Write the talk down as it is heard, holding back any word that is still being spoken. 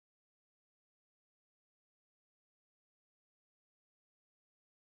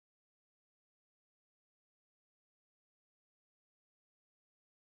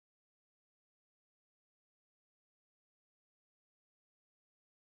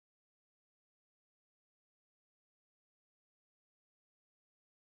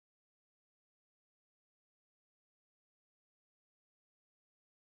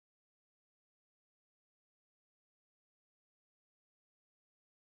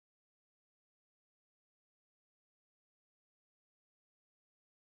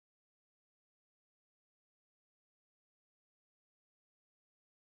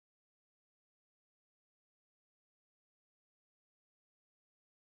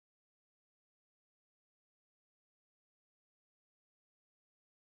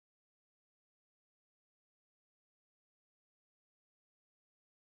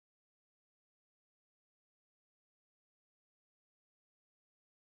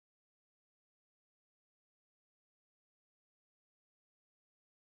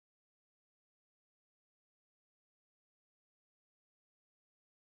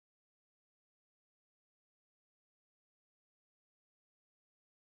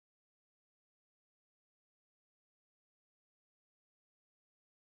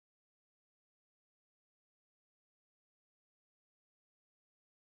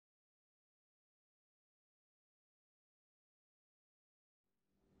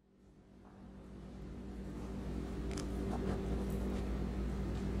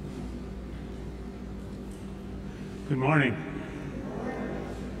Good morning.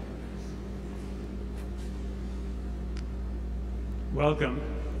 Welcome,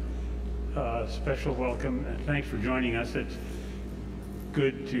 special welcome, and thanks for joining us. It's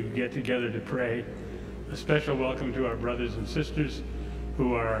good to get together to pray. A special welcome to our brothers and sisters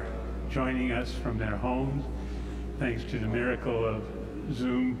who are joining us from their homes, thanks to the miracle of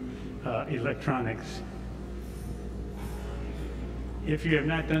Zoom electronics. If you have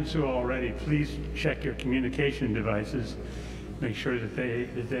not done so already, please check your communication devices. Make sure that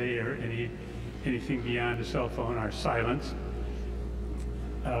they or anything beyond a cell phone are silenced.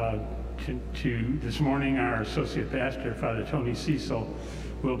 This morning, our associate pastor, Father Tony Cecil,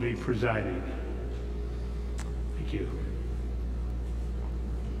 will be presiding. Thank you.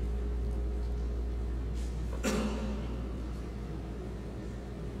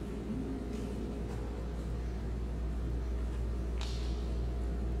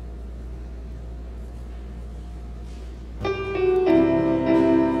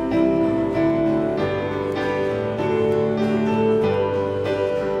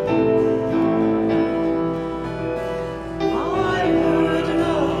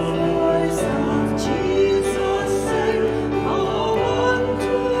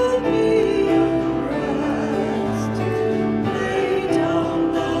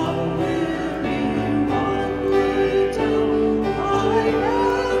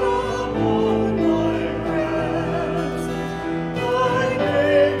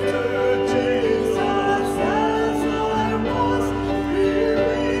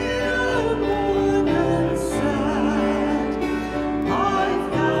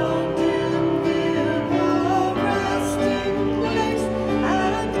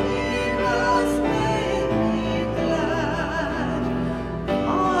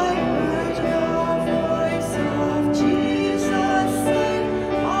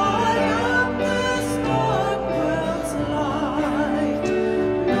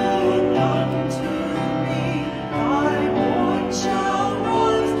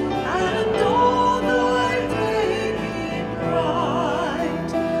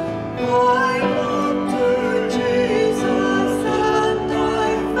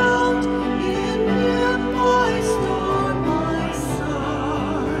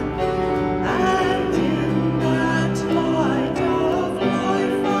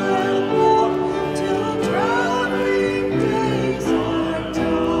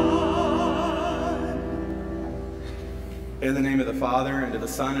 In the name of the Father, and of the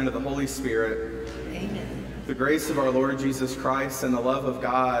Son, and of the Holy Spirit. Amen. The grace of our Lord Jesus Christ, and the love of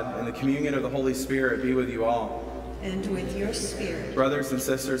God, and the communion of the Holy Spirit be with you all. And with your spirit. Brothers and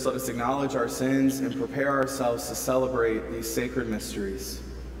sisters, let us acknowledge our sins and prepare ourselves to celebrate these sacred mysteries.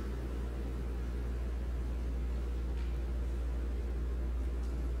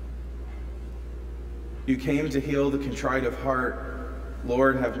 You came to heal the contrite of heart.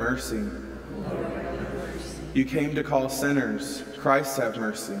 Lord, have mercy. Lord, have mercy. You came to call sinners. Christ, have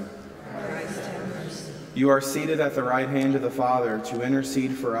mercy. Christ, have mercy. You are seated at the right hand of the Father to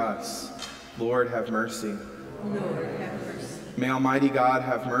intercede for us. Lord, have mercy. Lord, have mercy. May Almighty God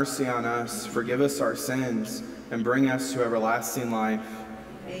have mercy on us, forgive us our sins, and bring us to everlasting life.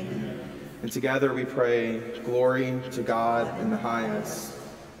 Amen. And together we pray, glory to God in the highest,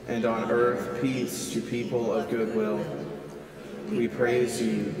 and on earth peace to people of good will. We praise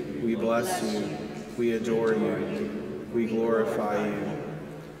you, we bless you, we adore you, we glorify you.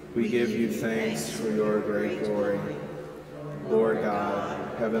 We give you thanks for your great glory. Lord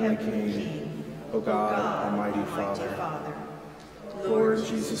God, heavenly King, O God, Almighty Father, Lord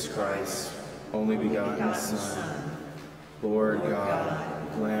Jesus Christ, only begotten Son, Lord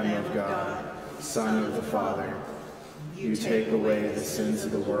God, Lamb of God, Son of the Father, you take away the sins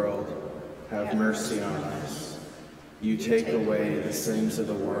of the world, have mercy on us. You take away the sins of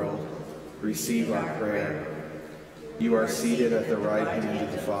the world, receive our prayer. You are seated at the right hand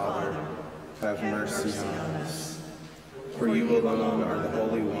of the Father, have mercy on us. For you alone are the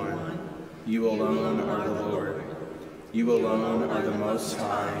Holy One, you alone are the Lord, you alone are the Most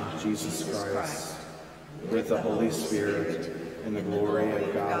High, Jesus Christ, with the Holy Spirit, and the glory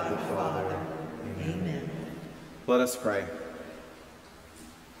of God the Father. Amen. Let us pray.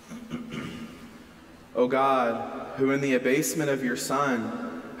 O God, who in the abasement of your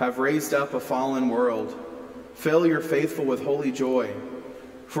Son have raised up a fallen world, fill your faithful with holy joy.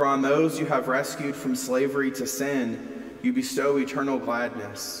 For on those you have rescued from slavery to sin, you bestow eternal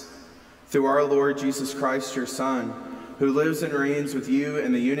gladness. Through our Lord Jesus Christ, your Son, who lives and reigns with you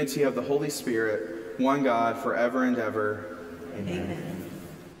in the unity of the Holy Spirit, one God, forever and ever. Amen. Amen.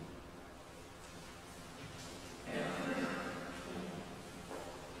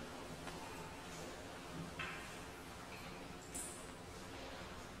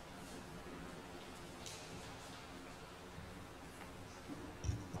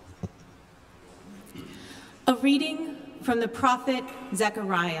 A reading from the prophet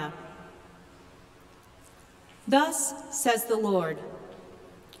Zechariah. Thus says the Lord,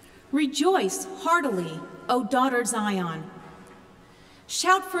 rejoice heartily, O daughter Zion.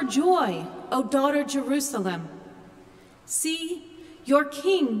 Shout for joy, O daughter Jerusalem. See, your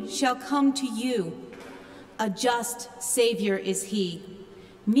king shall come to you. A just Savior is he,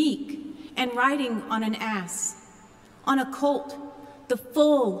 meek and riding on an ass, on a colt, the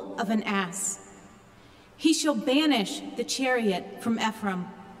foal of an ass. He shall banish the chariot from Ephraim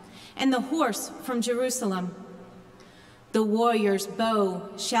and the horse from Jerusalem. The warrior's bow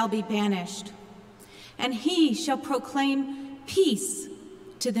shall be banished, and he shall proclaim peace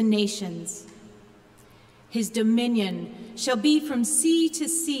to the nations. His dominion shall be from sea to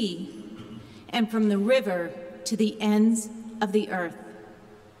sea, and from the river to the ends of the earth.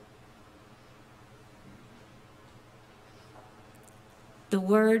 The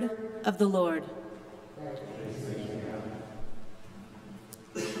word of the Lord.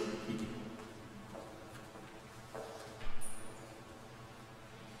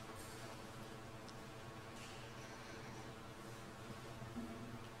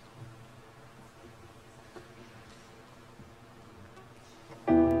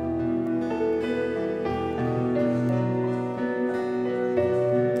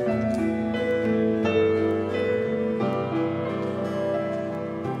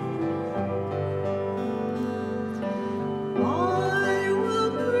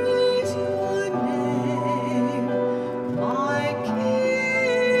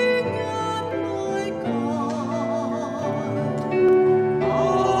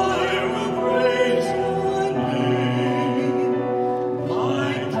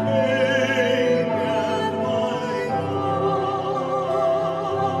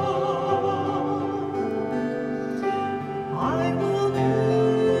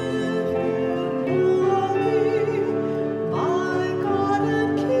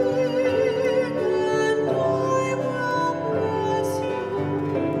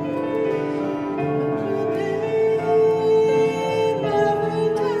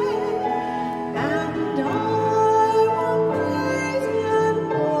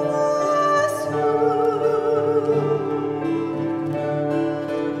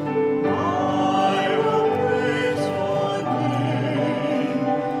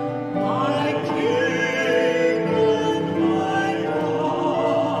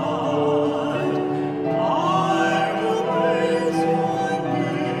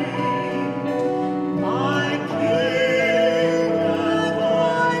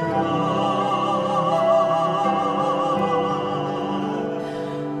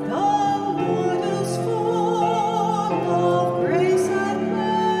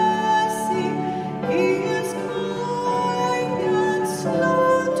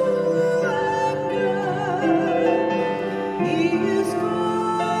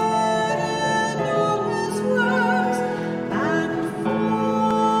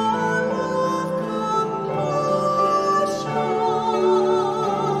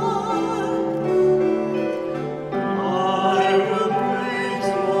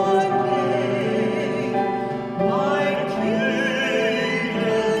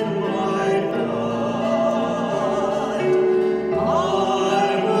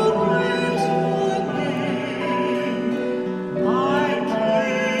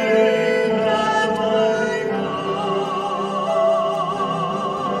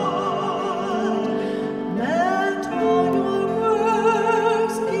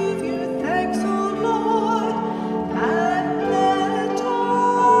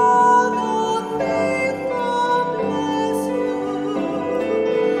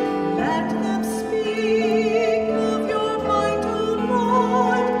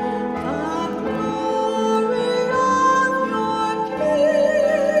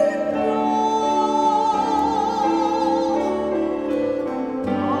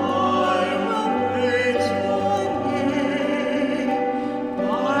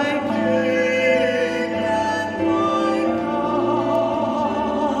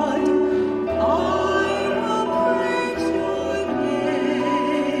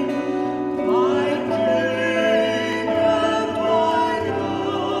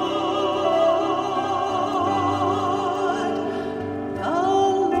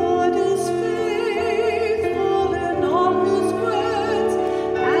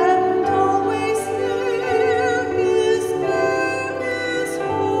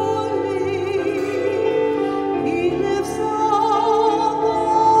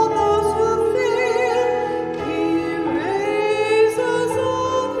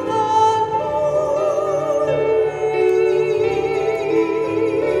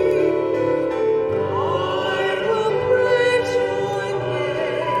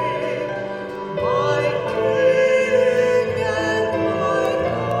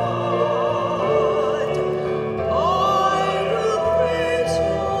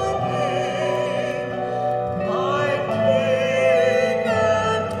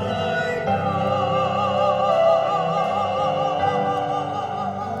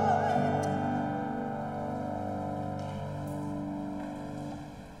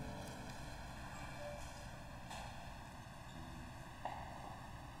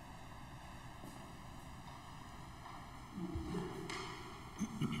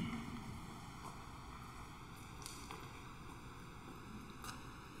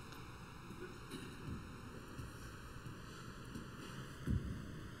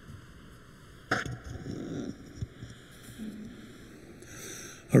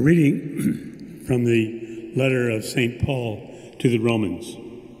 A reading from the letter of St. Paul to the Romans.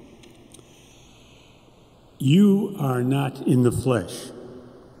 You are not in the flesh.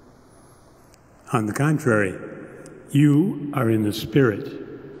 On the contrary, you are in the Spirit,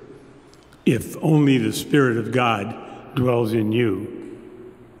 if only the Spirit of God dwells in you.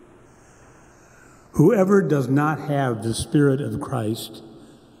 Whoever does not have the Spirit of Christ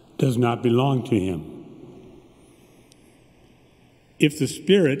does not belong to him. If the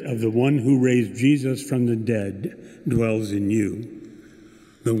Spirit of the one who raised Jesus from the dead dwells in you,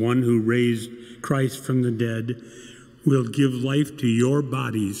 the one who raised Christ from the dead will give life to your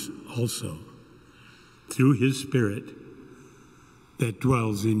bodies also, through his Spirit that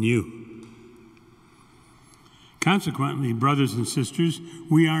dwells in you. Consequently, brothers and sisters,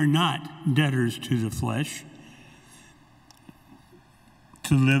 we are not debtors to the flesh,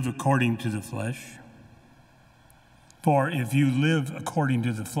 to live according to the flesh. For if you live according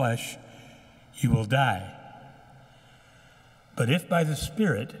to the flesh, you will die. But if by the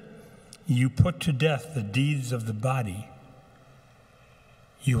Spirit you put to death the deeds of the body,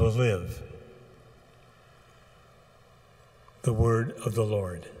 you will live. The word of the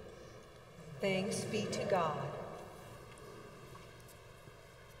Lord. Thanks be to God.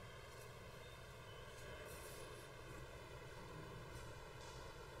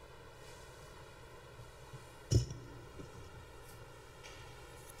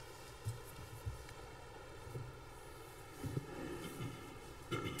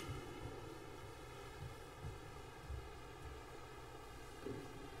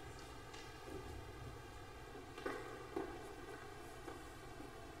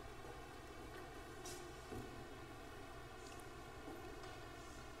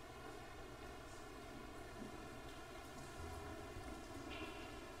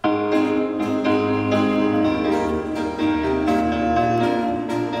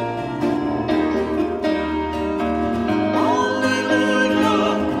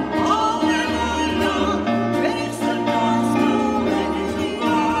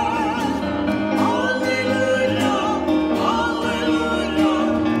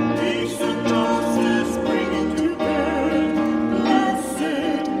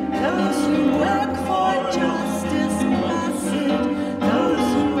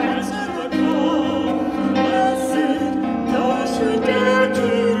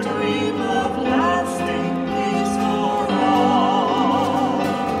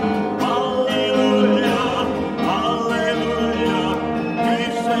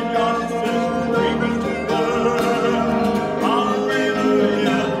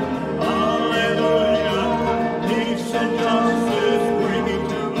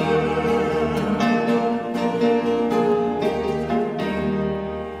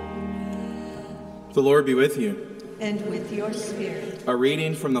 The Lord be with you. And with your spirit. A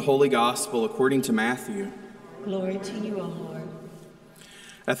reading from the Holy Gospel according to Matthew. Glory to you, O Lord.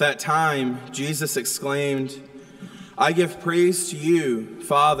 At that time, Jesus exclaimed, I give praise to you,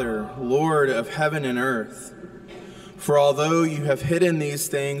 Father, Lord of heaven and earth. For although you have hidden these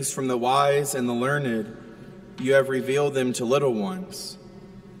things from the wise and the learned, you have revealed them to little ones.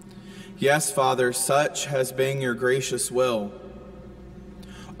 Yes, Father, such has been your gracious will.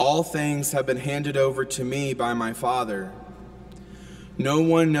 All things have been handed over to me by my Father. No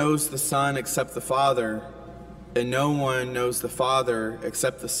one knows the Son except the Father, and no one knows the Father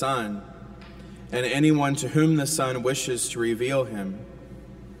except the Son, and anyone to whom the Son wishes to reveal him.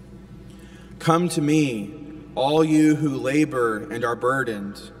 Come to me, all you who labor and are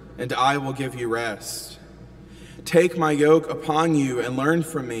burdened, and I will give you rest. Take my yoke upon you and learn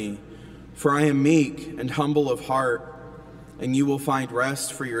from me, for I am meek and humble of heart, and you will find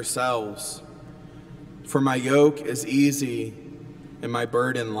rest for yourselves. For my yoke is easy and my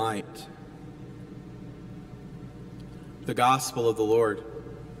burden light. The Gospel of the Lord.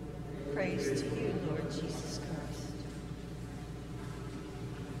 Praise to you, Lord Jesus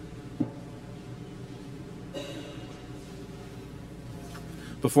Christ.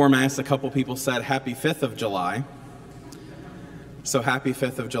 Before Mass, a couple people said Happy 5th of July. So happy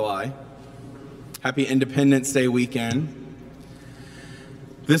 5th of July. Happy Independence Day weekend.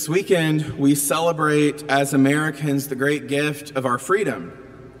 This weekend, we celebrate as Americans the great gift of our freedom.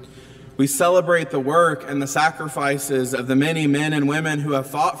 We celebrate the work and the sacrifices of the many men and women who have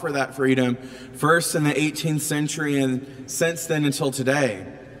fought for that freedom, first in the 18th century and since then until today.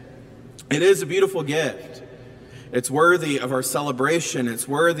 It is a beautiful gift. It's worthy of our celebration. It's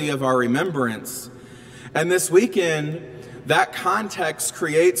worthy of our remembrance. And this weekend, that context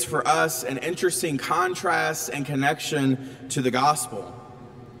creates for us an interesting contrast and connection to the gospel.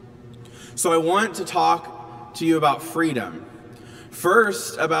 So I want to talk to you about freedom.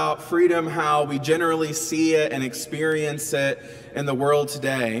 First, about freedom, how we generally see it and experience it in the world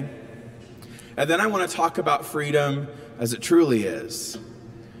today. And then I want to talk about freedom as it truly is.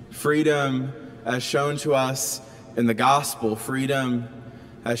 Freedom as shown to us in the gospel, freedom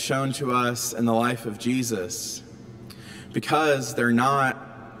as shown to us in the life of Jesus, because they're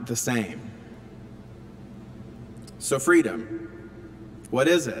not the same. So freedom, what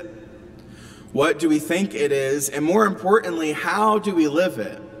is it? What do we think it is? And more importantly, how do we live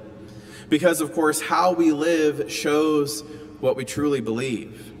it? Because, of course, how we live shows what we truly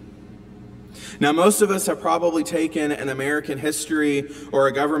believe. Now, most of us have probably taken an American history or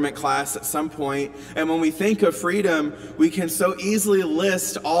a government class at some point, and when we think of freedom, we can so easily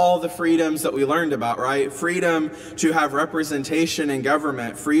list all the freedoms that we learned about, right? Freedom to have representation in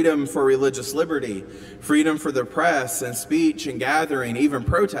government, freedom for religious liberty, freedom for the press and speech and gathering, even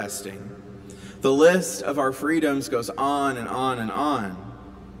protesting. The list of our freedoms goes on and on and on.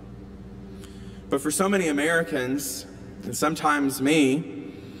 But for so many Americans, and sometimes me,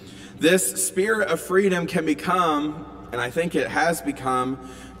 this spirit of freedom can become, and I think it has become,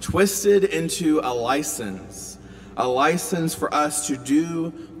 twisted into a license for us to do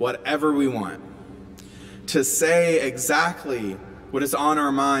whatever we want, to say exactly what is on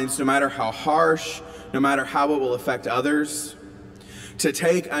our minds, no matter how harsh, no matter how it will affect others, to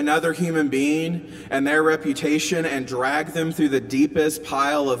take another human being and their reputation and drag them through the deepest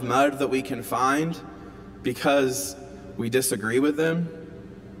pile of mud that we can find because we disagree with them,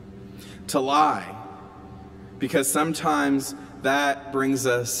 to lie because sometimes that brings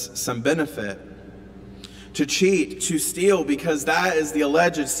us some benefit, to cheat, to steal because that is the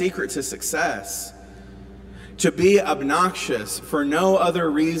alleged secret to success, to be obnoxious for no other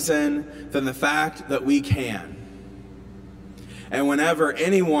reason than the fact that we can. And whenever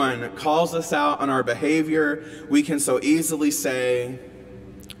anyone calls us out on our behavior, we can so easily say,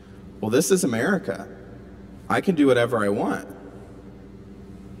 well, this is America. I can do whatever I want.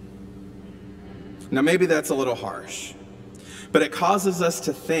 Now, maybe that's a little harsh, but it causes us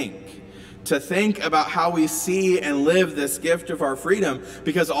to think about how we see and live this gift of our freedom,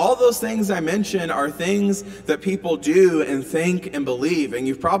 because all those things I mentioned are things that people do and think and believe, and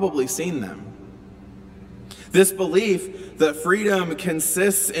you've probably seen them. This belief that freedom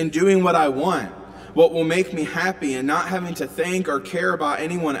consists in doing what I want, what will make me happy, and not having to think or care about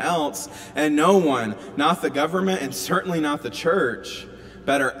anyone else, and no one, not the government and certainly not the church,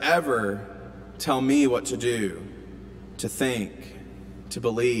 better ever tell me what to do, to think, to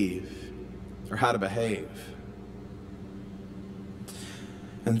believe, or how to behave.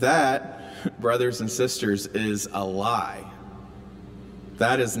 And that, brothers and sisters, is a lie.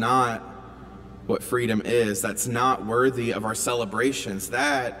 That is not what freedom is. That's not worthy of our celebrations.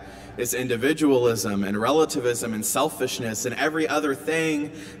 That is individualism and relativism and selfishness and every other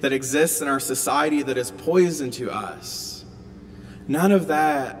thing that exists in our society that is poison to us. None of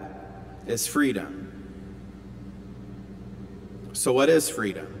that is freedom. So what is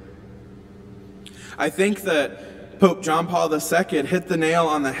freedom? I think that Pope John Paul II hit the nail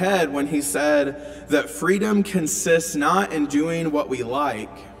on the head when he said that freedom consists not in doing what we like,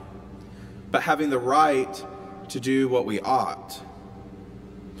 but having the right to do what we ought.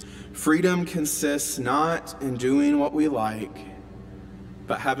 Freedom consists not in doing what we like,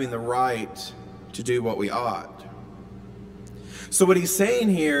 but having the right to do what we ought. So what he's saying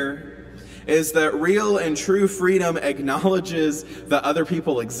here is that real and true freedom acknowledges that other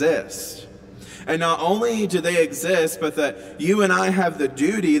people exist. And not only do they exist, but that you and I have the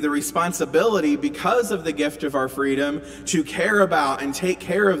duty, the responsibility, because of the gift of our freedom, to care about and take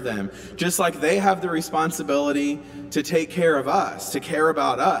care of them, just like they have the responsibility to take care of us, to care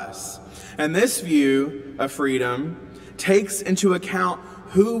about us. And this view of freedom takes into account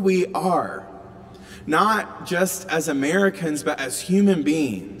who we are, not just as Americans, but as human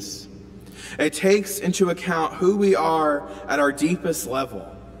beings. It takes into account who we are at our deepest level,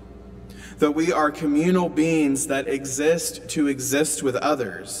 that we are communal beings that exist to exist with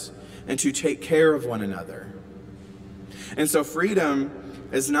others and to take care of one another. And so freedom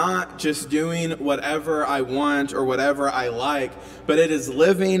is not just doing whatever I want or whatever I like, but it is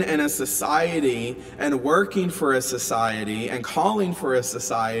living in a society and working for a society and calling for a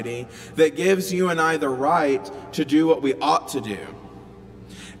society that gives you and I the right to do what we ought to do.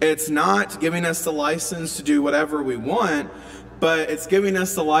 It's not giving us the license to do whatever we want, but it's giving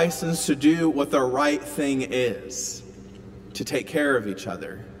us the license to do what the right thing is, to take care of each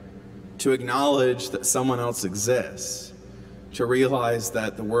other, to acknowledge that someone else exists, to realize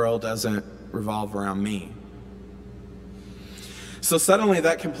that the world doesn't revolve around me. So suddenly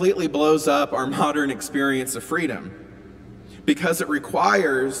that completely blows up our modern experience of freedom. because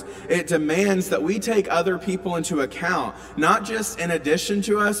it demands that we take other people into account, not just in addition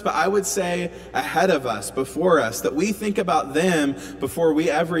to us, but I would say ahead of us, before us, that we think about them before we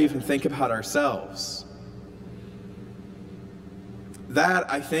ever even think about ourselves.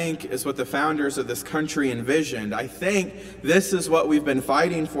 That, I think, is what the founders of this country envisioned. I think this is what we've been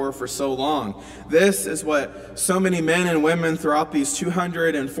fighting for so long. This is what so many men and women throughout these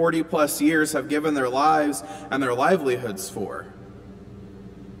 240 plus years have given their lives and their livelihoods for.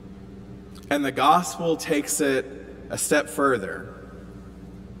 And the gospel takes it a step further.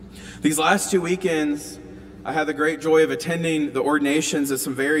 These last 2 weekends, I had the great joy of attending the ordinations of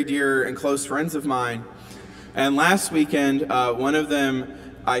some very dear and close friends of mine. And last weekend, one of them,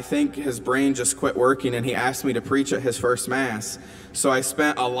 I think his brain just quit working, and he asked me to preach at his first Mass. So I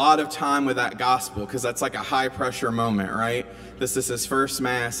spent a lot of time with that gospel, because that's like a high-pressure moment, right? This is his first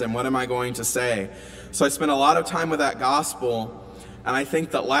Mass, and what am I going to say? So I spent a lot of time with that gospel, and I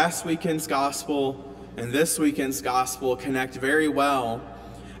think that last weekend's gospel and this weekend's gospel connect very well,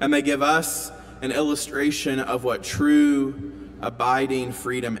 and they give us an illustration of what true, abiding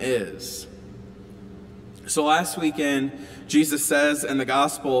freedom is. So last weekend, Jesus says in the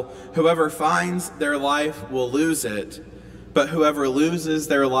gospel, whoever finds their life will lose it, but whoever loses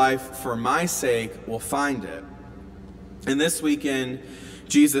their life for my sake will find it. And this weekend,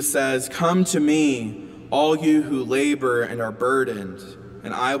 Jesus says, come to me, all you who labor and are burdened,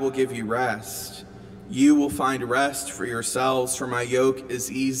 and I will give you rest. You will find rest for yourselves, for my yoke is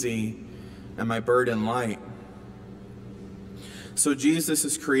easy and my burden light. So Jesus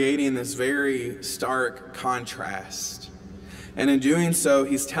is creating this very stark contrast. And in doing so,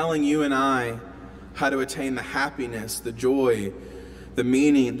 he's telling you and I how to attain the happiness, the joy, the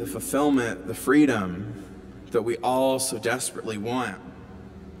meaning, the fulfillment, the freedom that we all so desperately want.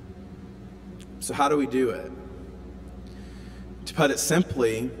 So how do we do it? To put it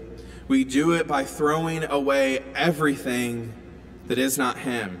simply, we do it by throwing away everything that is not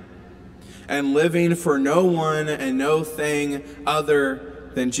him, and living for no one and no thing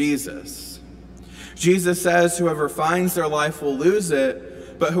other than Jesus. Jesus says, whoever finds their life will lose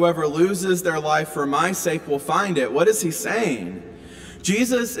it, but whoever loses their life for my sake will find it. What is he saying?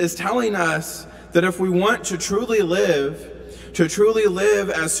 Jesus is telling us that if we want to truly live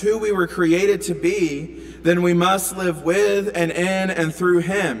as who we were created to be, then we must live with and in and through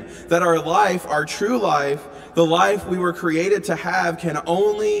him. That our life, our true life, the life we were created to have, can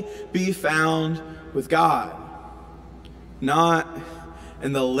only be found with God, not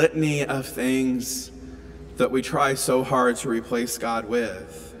in the litany of things that we try so hard to replace God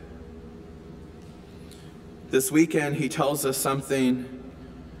with. This weekend, he tells us something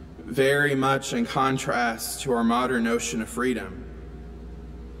very much in contrast to our modern notion of freedom.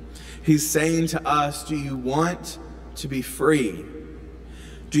 He's saying to us, do you want to be free?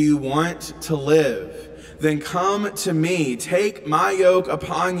 Do you want to live? Then come to me, take my yoke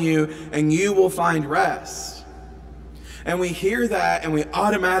upon you, and you will find rest. And we hear that and we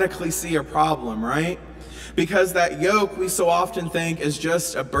automatically see a problem, right? Because that yoke we so often think is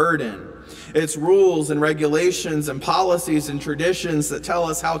just a burden. It's rules and regulations and policies and traditions that tell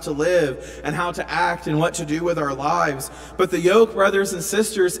us how to live and how to act and what to do with our lives. But the yoke, brothers and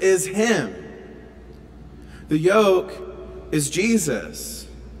sisters, is him. The yoke is Jesus.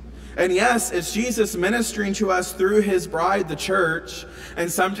 And yes, it's Jesus ministering to us through his bride, the church.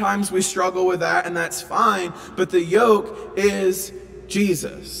 And sometimes we struggle with that, and that's fine. But the yoke is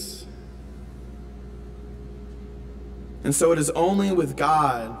Jesus. And so it is only with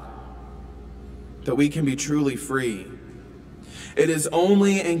God that we can be truly free. It is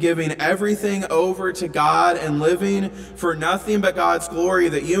only in giving everything over to God and living for nothing but God's glory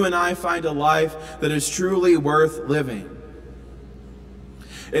that you and I find a life that is truly worth living.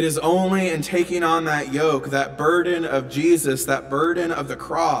 It is only in taking on that yoke, that burden of Jesus, that burden of the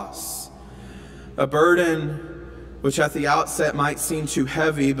cross, a burden which at the outset might seem too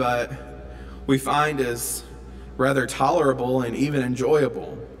heavy, but we find is rather tolerable and even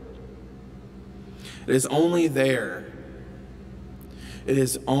enjoyable. It is only there. It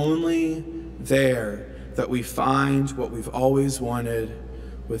is only there that we find what we've always wanted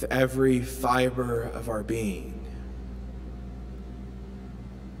with every fiber of our being.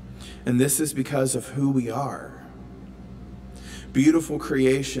 And this is because of who we are. Beautiful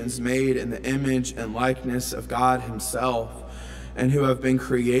creations made in the image and likeness of God himself, and who have been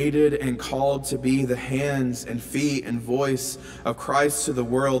created and called to be the hands and feet and voice of Christ to the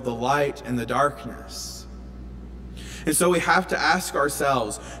world, the light and the darkness. And so we have to ask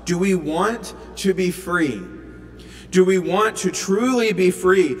ourselves, do we want to be free? Do we want to truly be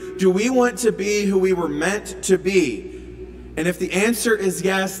free? Do we want to be who we were meant to be? And if the answer is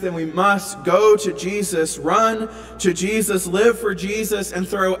yes, then we must go to Jesus, run to Jesus, live for Jesus, and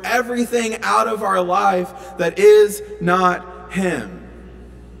throw everything out of our life that is not him.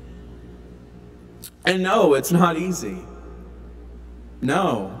 And no, it's not easy.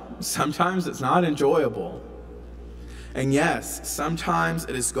 No, sometimes it's not enjoyable. And yes, sometimes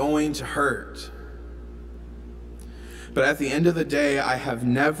it is going to hurt. But at the end of the day, I have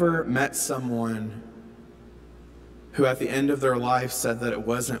never met someone who at the end of their life said that it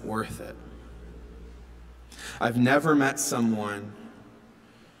wasn't worth it. I've never met someone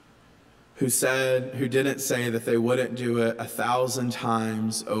who didn't say that they wouldn't do it 1,000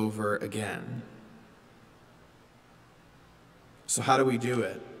 times over again. So how do we do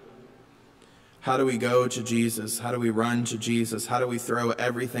it? How do we go to Jesus? How do we run to Jesus? How do we throw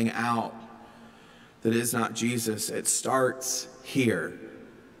everything out that is not Jesus? It starts here.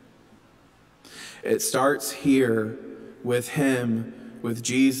 It starts here with him, with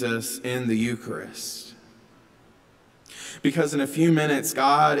Jesus in the Eucharist. Because in a few minutes,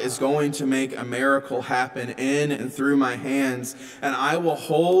 God is going to make a miracle happen in and through my hands, and I will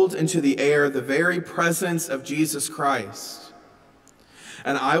hold into the air the very presence of Jesus Christ.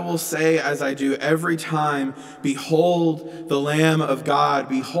 And I will say, as I do every time, behold the Lamb of God,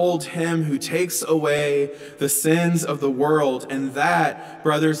 behold him who takes away the sins of the world. And that,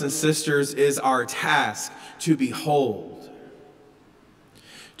 brothers and sisters, is our task, to behold.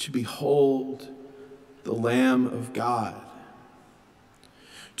 To behold the Lamb of God.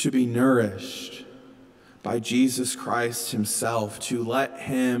 To be nourished by Jesus Christ himself, to let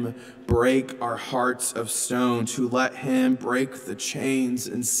him break our hearts of stone, to let him break the chains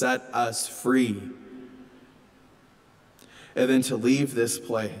and set us free. And then to leave this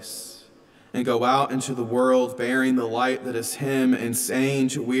place and go out into the world bearing the light that is him and saying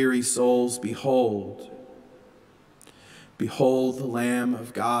to weary souls, behold, behold the Lamb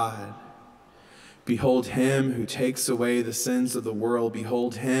of God. Behold him who takes away the sins of the world.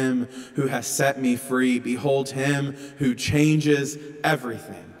 Behold him who has set me free. Behold him who changes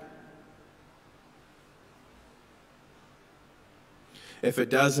everything. If it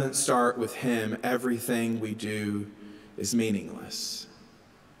doesn't start with him, everything we do is meaningless.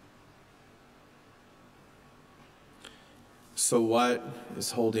 So what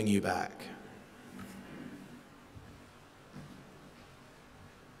is holding you back?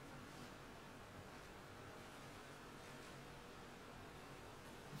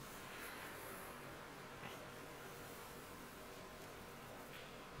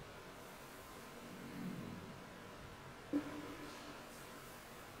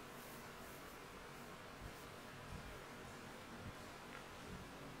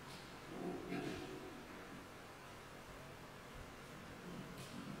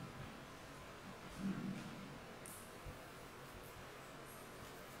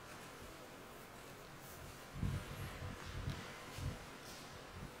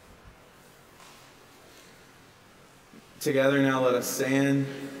 Together now let us stand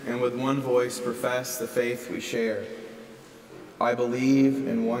and with one voice profess the faith we share. I believe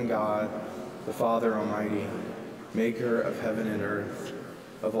in one God, the Father Almighty, maker of heaven and earth,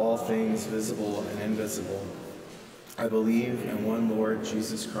 of all things visible and invisible. I believe in one Lord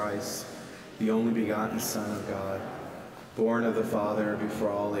Jesus Christ, the only begotten Son of God, born of the Father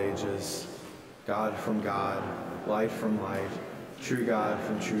before all ages, God from God, light from light, true God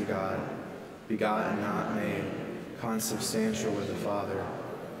from true God, begotten, not made, consubstantial with the Father.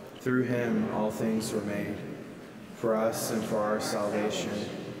 Through him all things were made. For us and for our salvation,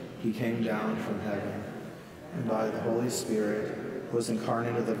 he came down from heaven, and by the Holy Spirit was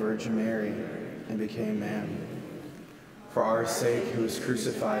incarnate of the Virgin Mary and became man. For our sake, he was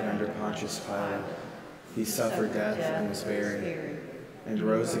crucified under Pontius Pilate. He suffered death and was buried, and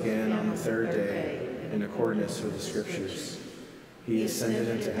rose again on the third day in accordance with the Scriptures. He ascended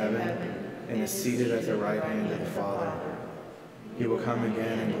into heaven and is seated at the right hand of the Father. He will come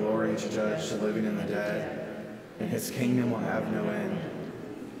again in glory to judge the living and the dead, and his kingdom will have no end.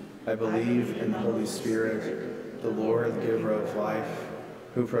 I believe in the Holy Spirit, the Lord, the giver of life,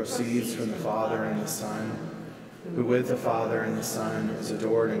 who proceeds from the Father and the Son, who with the Father and the Son is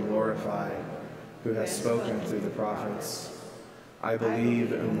adored and glorified, who has spoken through the prophets. I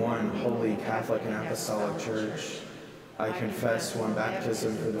believe in one holy Catholic and Apostolic Church. I confess one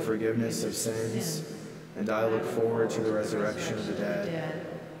baptism for the forgiveness of sins, and I look forward to the resurrection of the dead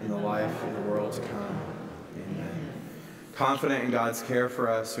and the life of the world to come. Amen. Confident in God's care for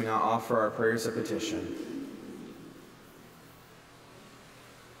us, we now offer our prayers of petition.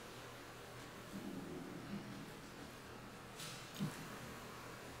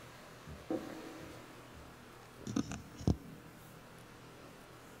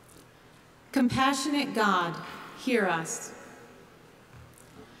 Compassionate God, hear us.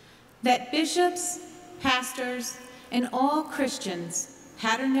 That bishops, pastors, and all Christians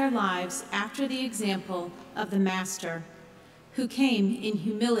pattern their lives after the example of the Master, who came in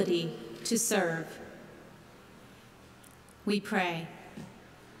humility to serve. We pray.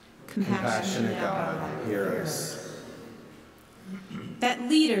 Compassionate God, hear us. That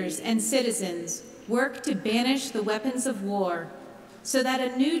leaders and citizens work to banish the weapons of war, so that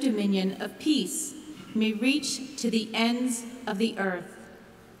a new dominion of peace may reach to the ends of the earth.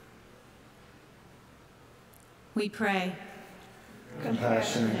 We pray.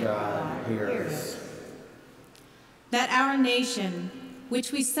 Compassionate God, hear us. That our nation,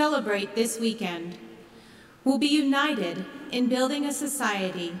 which we celebrate this weekend, will be united in building a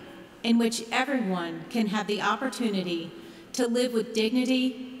society in which everyone can have the opportunity to live with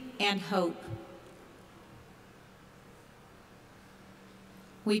dignity and hope.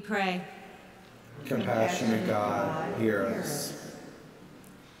 We pray. Compassionate God, hear us.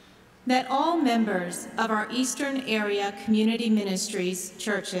 That all members of our Eastern Area Community Ministries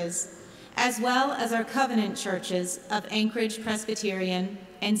churches, as well as our covenant churches of Anchorage Presbyterian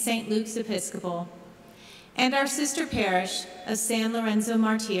and St. Luke's Episcopal, and our sister parish of San Lorenzo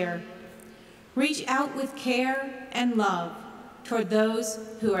Martir, reach out with care and love toward those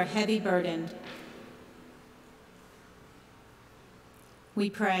who are heavy burdened. We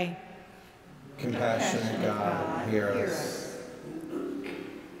pray. Compassionate God, hear us.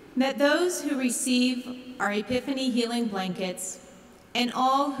 That those who receive our Epiphany healing blankets and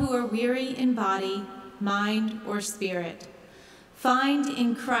all who are weary in body, mind, or spirit find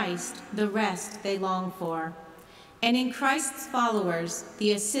in Christ the rest they long for, and in Christ's followers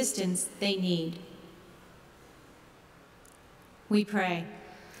the assistance they need. We pray.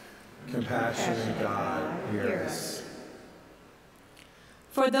 Compassionate God, hear us.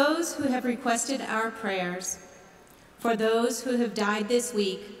 For those who have requested our prayers, for those who have died this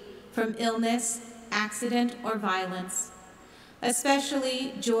week from illness, accident, or violence,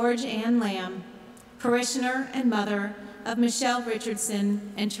 especially George Ann Lamb, parishioner and mother of Michelle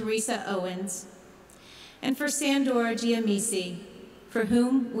Richardson and Teresa Owens, and for Sandora Giamisi, for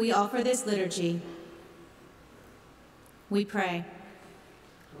whom we offer this liturgy. We pray.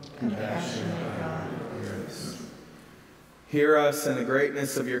 Compassionate God, hear us. Hear us in the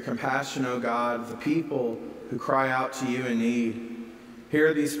greatness of your compassion, O God, the people who cry out to you in need.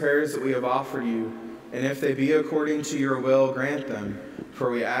 Hear these prayers that we have offered you, and if they be according to your will, grant them,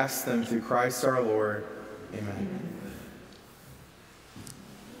 for we ask them through Christ our Lord. Amen.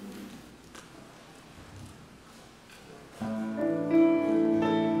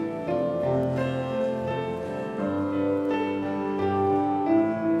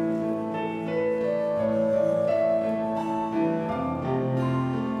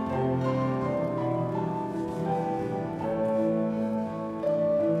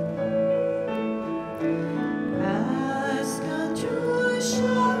 Ask and you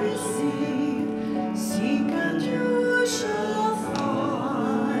shall receive, seek and you shall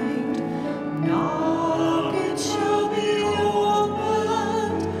find. Knock, it shall be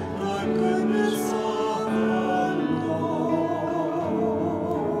opened, the goodness of the Lord.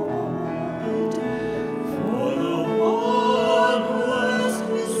 For the one who asks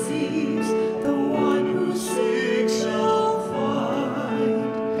receives, the one who seeks shall find.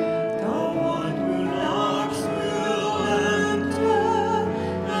 The one who knocks will enter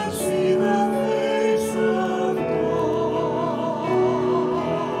and see the face of God.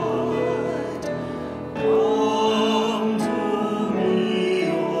 Come to me,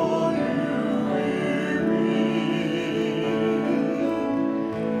 all you weary.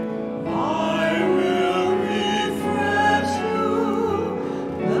 I will refresh you,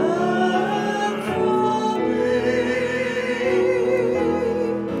 learn from me.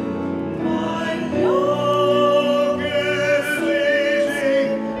 My yoke is easy,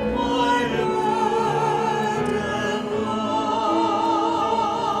 my burden light.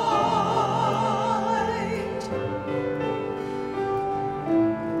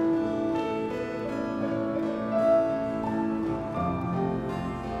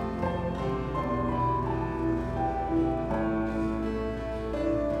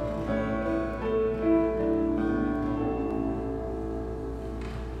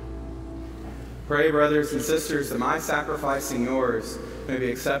 Pray, brothers and sisters, that my sacrifice and yours may be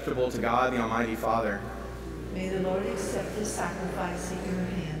acceptable to God, the Almighty Father. May the Lord accept this sacrifice at your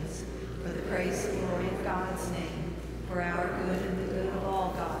hands for the praise and glory of God's name, for our good and the good of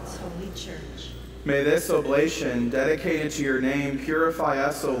all God's holy church. May this oblation, dedicated to your name, purify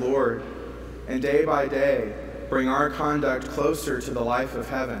us, O Lord, and day by day bring our conduct closer to the life of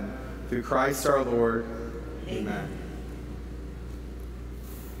heaven, Through Christ our Lord. Amen.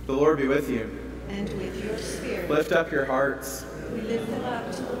 The Lord be with you. And with your spirit. Lift up your hearts. We lift them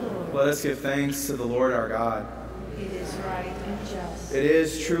up to the Lord. Let us give thanks to the Lord our God. It is right and just. It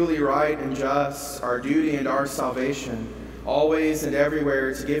is truly right and just, our duty and our salvation, always and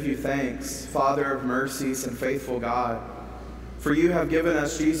everywhere to give you thanks, Father of mercies and faithful God. For you have given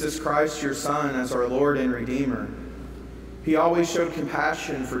us Jesus Christ, your Son, as our Lord and Redeemer. He always showed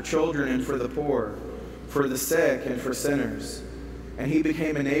compassion for children and for the poor, for the sick and for sinners. And he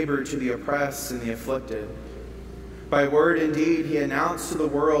became a neighbor to the oppressed and the afflicted. By word and deed, he announced to the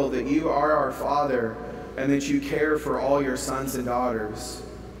world that you are our Father and that you care for all your sons and daughters.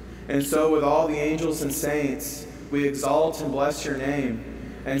 And so with all the angels and saints, we exalt and bless your name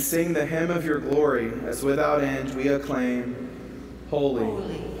and sing the hymn of your glory as without end we acclaim,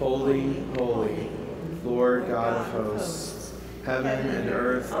 Holy, holy, holy, Lord God of hosts. Heaven and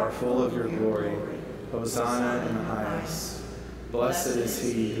earth are full of your glory. Hosanna in the highest. Blessed is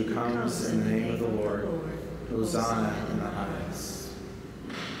he who comes in the name of the Lord. Hosanna in the highest.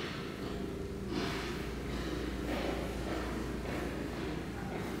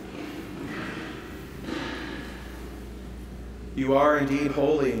 You are indeed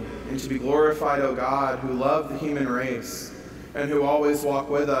holy, and to be glorified, O God, who love the human race, and who always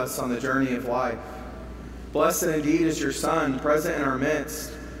walk with us on the journey of life. Blessed indeed is your Son, present in our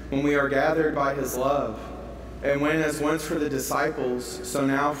midst, when we are gathered by his love. And when, as once for the disciples, so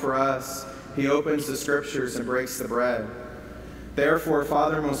now for us, he opens the Scriptures and breaks the bread. Therefore,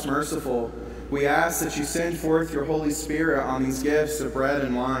 Father most merciful, we ask that you send forth your Holy Spirit on these gifts of bread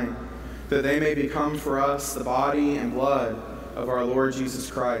and wine, that they may become for us the body and blood of our Lord Jesus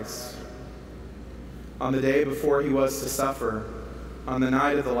Christ. On the day before he was to suffer, on the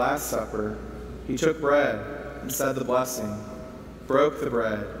night of the Last Supper, he took bread and said the blessing, broke the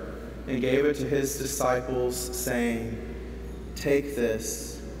bread, and gave it to his disciples, saying, "Take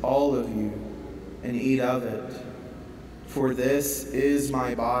this, all of you, and eat of it, for this is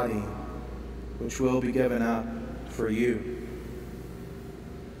my body, which will be given up for you."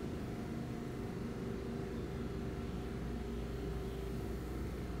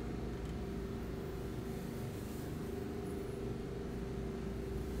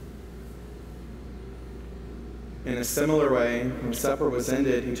 In a similar way, when supper was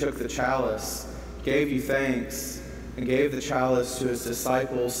ended, he took the chalice, gave you thanks, and gave the chalice to his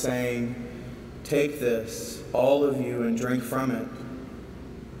disciples, saying, "Take this, all of you, and drink from it,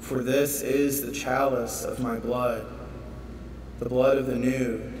 for this is the chalice of my blood, the blood of the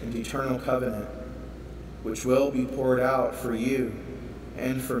new and eternal covenant, which will be poured out for you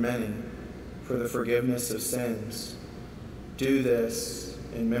and for many, for the forgiveness of sins. Do this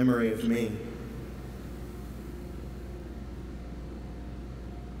in memory of me."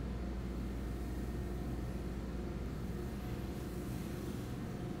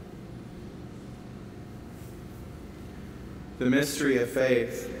 The mystery of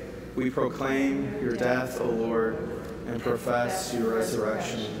faith, we proclaim your death, O Lord, and profess your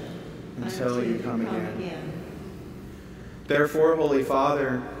resurrection until you come again. Therefore, Holy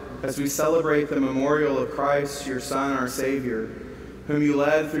Father, as we celebrate the memorial of Christ, your Son, our Savior, whom you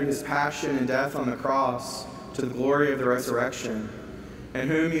led through his passion and death on the cross to the glory of the resurrection,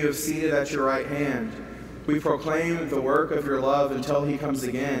 and whom you have seated at your right hand, we proclaim the work of your love until he comes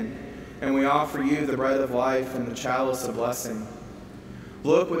again, and we offer you the bread of life and the chalice of blessing.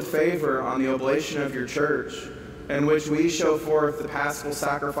 Look with favor on the oblation of your church, in which we show forth the paschal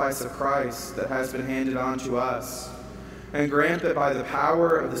sacrifice of Christ that has been handed on to us, and grant that by the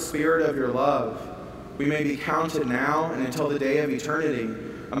power of the Spirit of your love, we may be counted now and until the day of eternity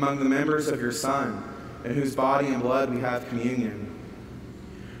among the members of your Son, in whose body and blood we have communion.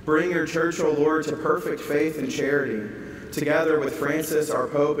 Bring your church, O Lord, to perfect faith and charity, together with Francis, our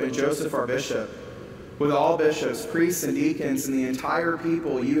Pope, and Joseph, our Bishop, with all bishops, priests, and deacons, and the entire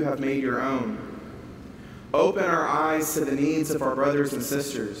people you have made your own. Open our eyes to the needs of our brothers and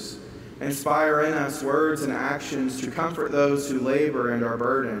sisters. Inspire in us words and actions to comfort those who labor and are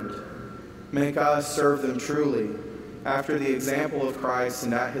burdened. Make us serve them truly, after the example of Christ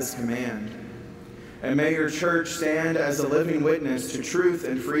and at his command. And may your church stand as a living witness to truth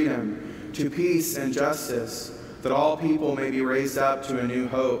and freedom, to peace and justice, that all people may be raised up to a new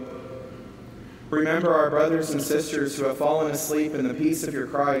hope. Remember our brothers and sisters who have fallen asleep in the peace of your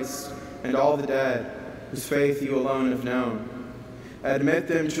Christ, and all the dead, whose faith you alone have known. Admit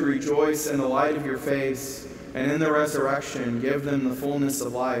them to rejoice in the light of your face, and in the resurrection give them the fullness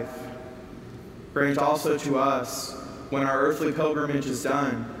of life. Grant also to us, when our earthly pilgrimage is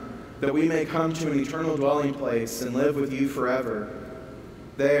done, that we may come to an eternal dwelling place and live with you forever.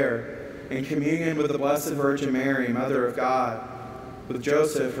 There, in communion with the Blessed Virgin Mary, Mother of God, with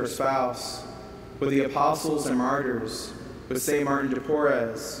Joseph, her spouse, with the apostles and martyrs, with St. Martin de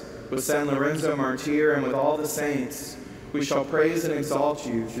Porres, with San Lorenzo Martyr, and with all the saints, we shall praise and exalt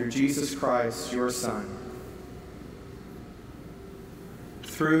you through Jesus Christ, your Son.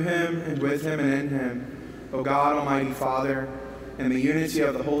 Through him, and with him, and in him, O God, Almighty Father, in the unity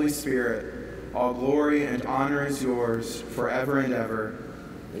of the Holy Spirit, all glory and honor is yours forever and ever.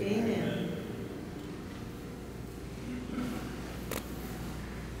 Amen.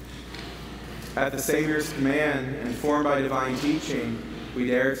 At the Savior's command, informed by divine teaching, we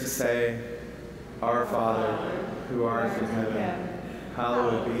dare to say, Our Father, who art in heaven,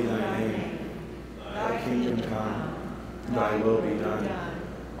 hallowed be thy name. Thy kingdom come, thy will be done,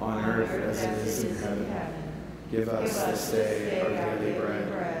 on earth as it is in heaven. Give us this day our daily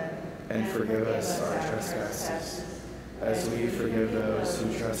bread, and forgive us our trespasses, as we forgive those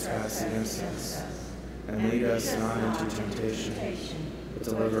who trespass against us. And lead us not into temptation, but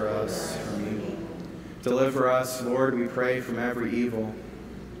deliver us from evil. Deliver us, Lord, we pray, from every evil.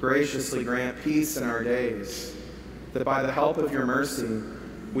 Graciously grant peace in our days, that by the help of your mercy,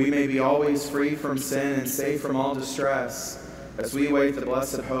 we may be always free from sin and safe from all distress, as we await the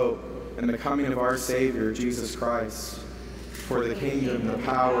blessed hope and the coming of our Savior, Jesus Christ. For the kingdom, the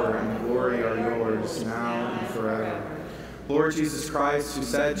power, and the glory are yours, now and forever. Lord Jesus Christ, who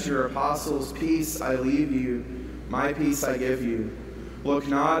said to your apostles, Peace I leave you, my peace I give you, look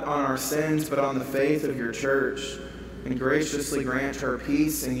not on our sins, but on the faith of your church, and graciously grant her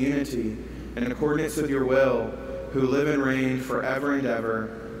peace and unity in accordance with your will, who live and reign forever and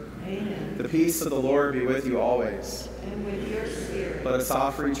ever. Amen. The peace of the Lord be with you always. And with your spirit. Let us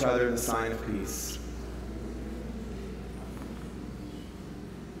offer each other the sign of peace.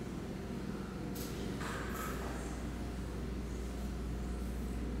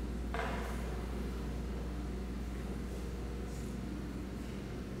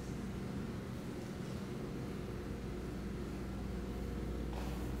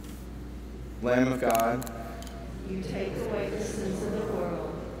 Lamb of God, You take away the sins of the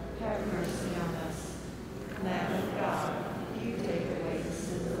world. Have mercy on us. Lamb of God, you take away the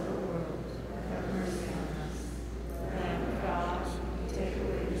sins of the world. Have mercy on us. Lamb of God, you take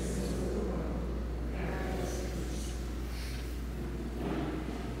away the sins of the world. Grant us peace.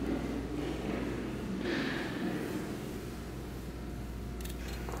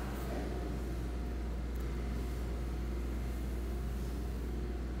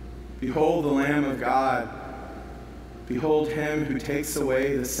 behold the Lamb of God. Behold him who takes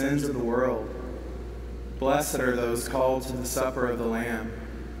away the sins of the world. Blessed are those called to the supper of the Lamb.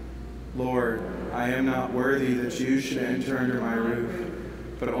 Lord, I am not worthy that you should enter under my roof,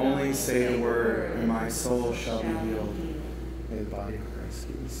 but only say the word, and my soul shall be healed. May the body of Christ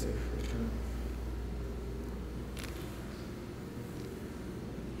keep me safe for eternity.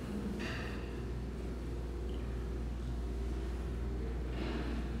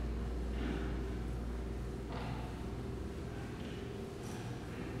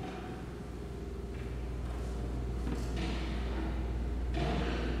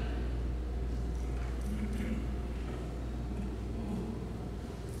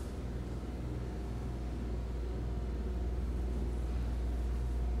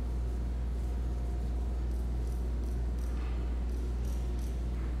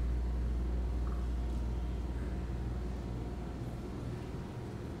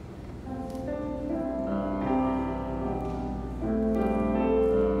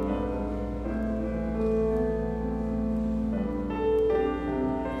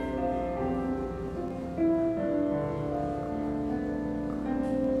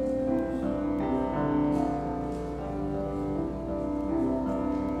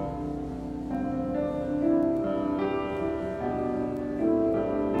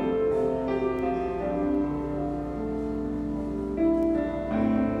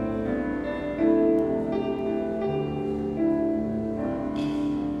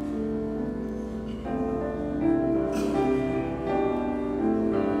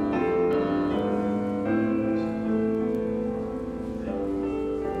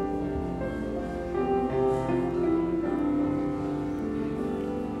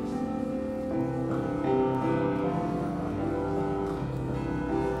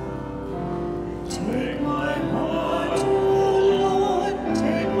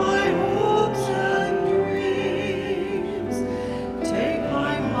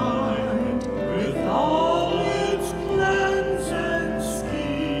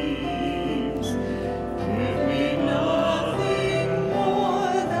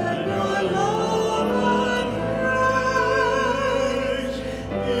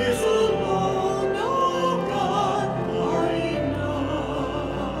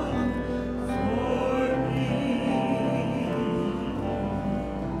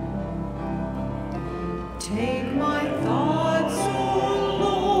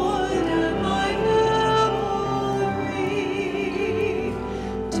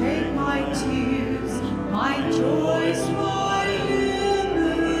 tears, my joys, my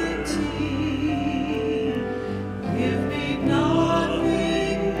liberty. Give me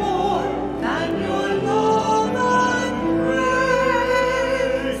nothing more than your love and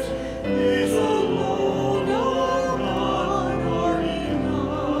grace. These alone, oh God, are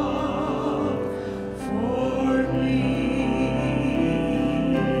enough for me.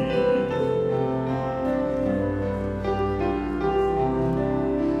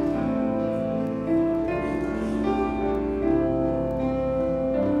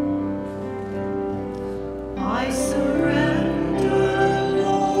 I surrender,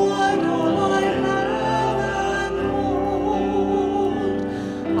 Lord, all I have and hold.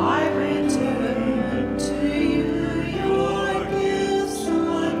 I return to you your gifts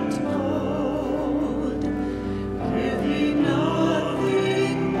untold. Give me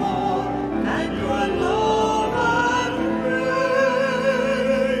nothing more than your love and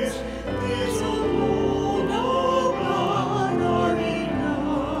grace. These alone, oh God, are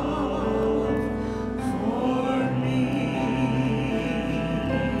enough for me.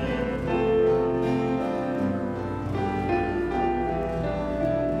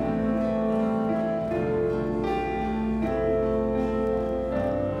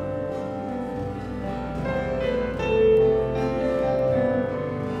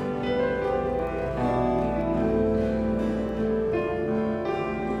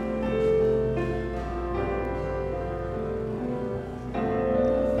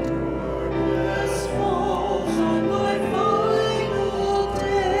 Darkness falls on my final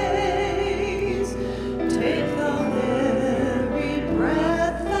days. Take the very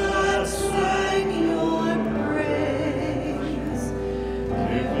breath that sang your praise.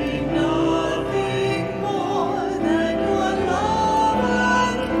 Give me nothing more than your love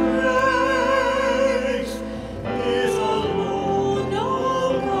and grace. These alone,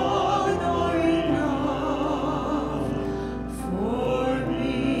 oh God, are enough for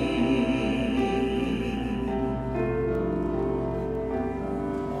me.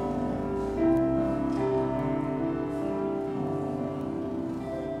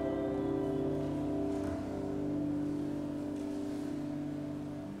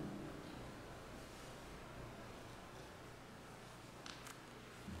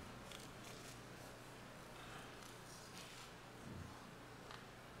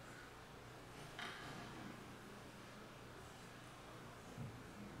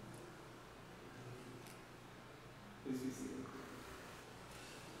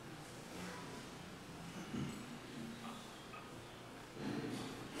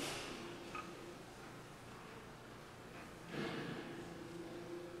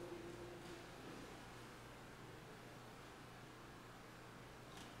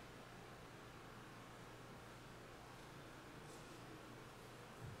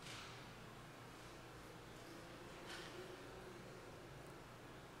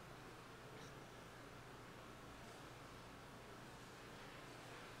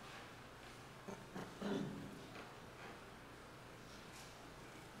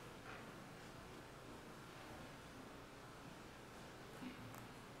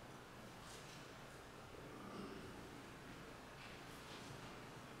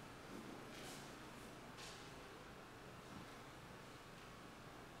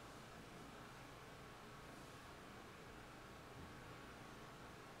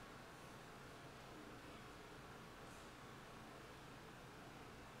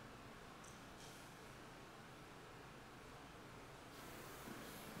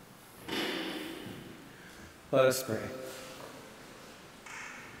 Let us pray.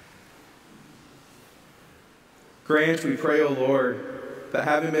 Grant, we pray, O Lord, that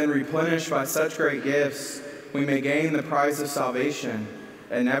having been replenished by such great gifts, we may gain the prize of salvation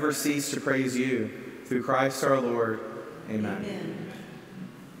and never cease to praise you. Through Christ our Lord. Amen. Amen.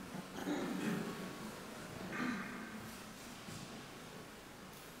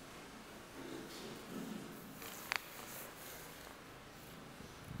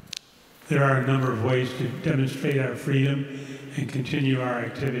 There are a number of ways to demonstrate our freedom and continue our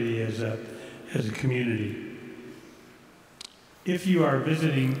activity as a community. If you are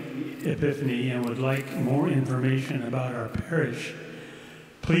visiting Epiphany and would like more information about our parish,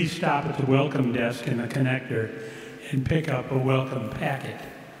 please stop at the welcome desk in the connector and pick up a welcome packet.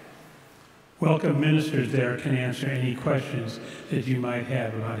 Welcome ministers there can answer any questions that you might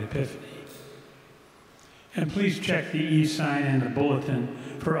have about Epiphany. And please check the e-sign and the bulletin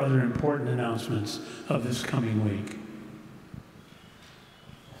for other important announcements of this coming week.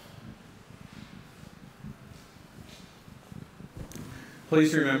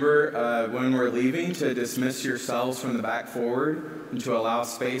 Please remember when we're leaving to dismiss yourselves from the back forward and to allow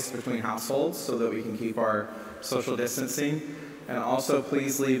space between households so that we can keep our social distancing. And also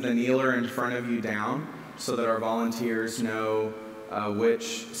please leave the kneeler in front of you down so that our volunteers know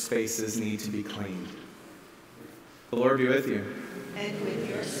which spaces need to be cleaned. The Lord be with you. And with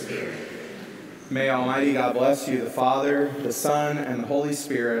your spirit. May Almighty God bless you, the Father, the Son, and the Holy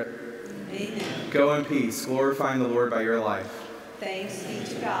Spirit. Amen. Go in peace, glorifying the Lord by your life. Thanks be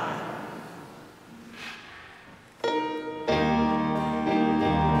to God.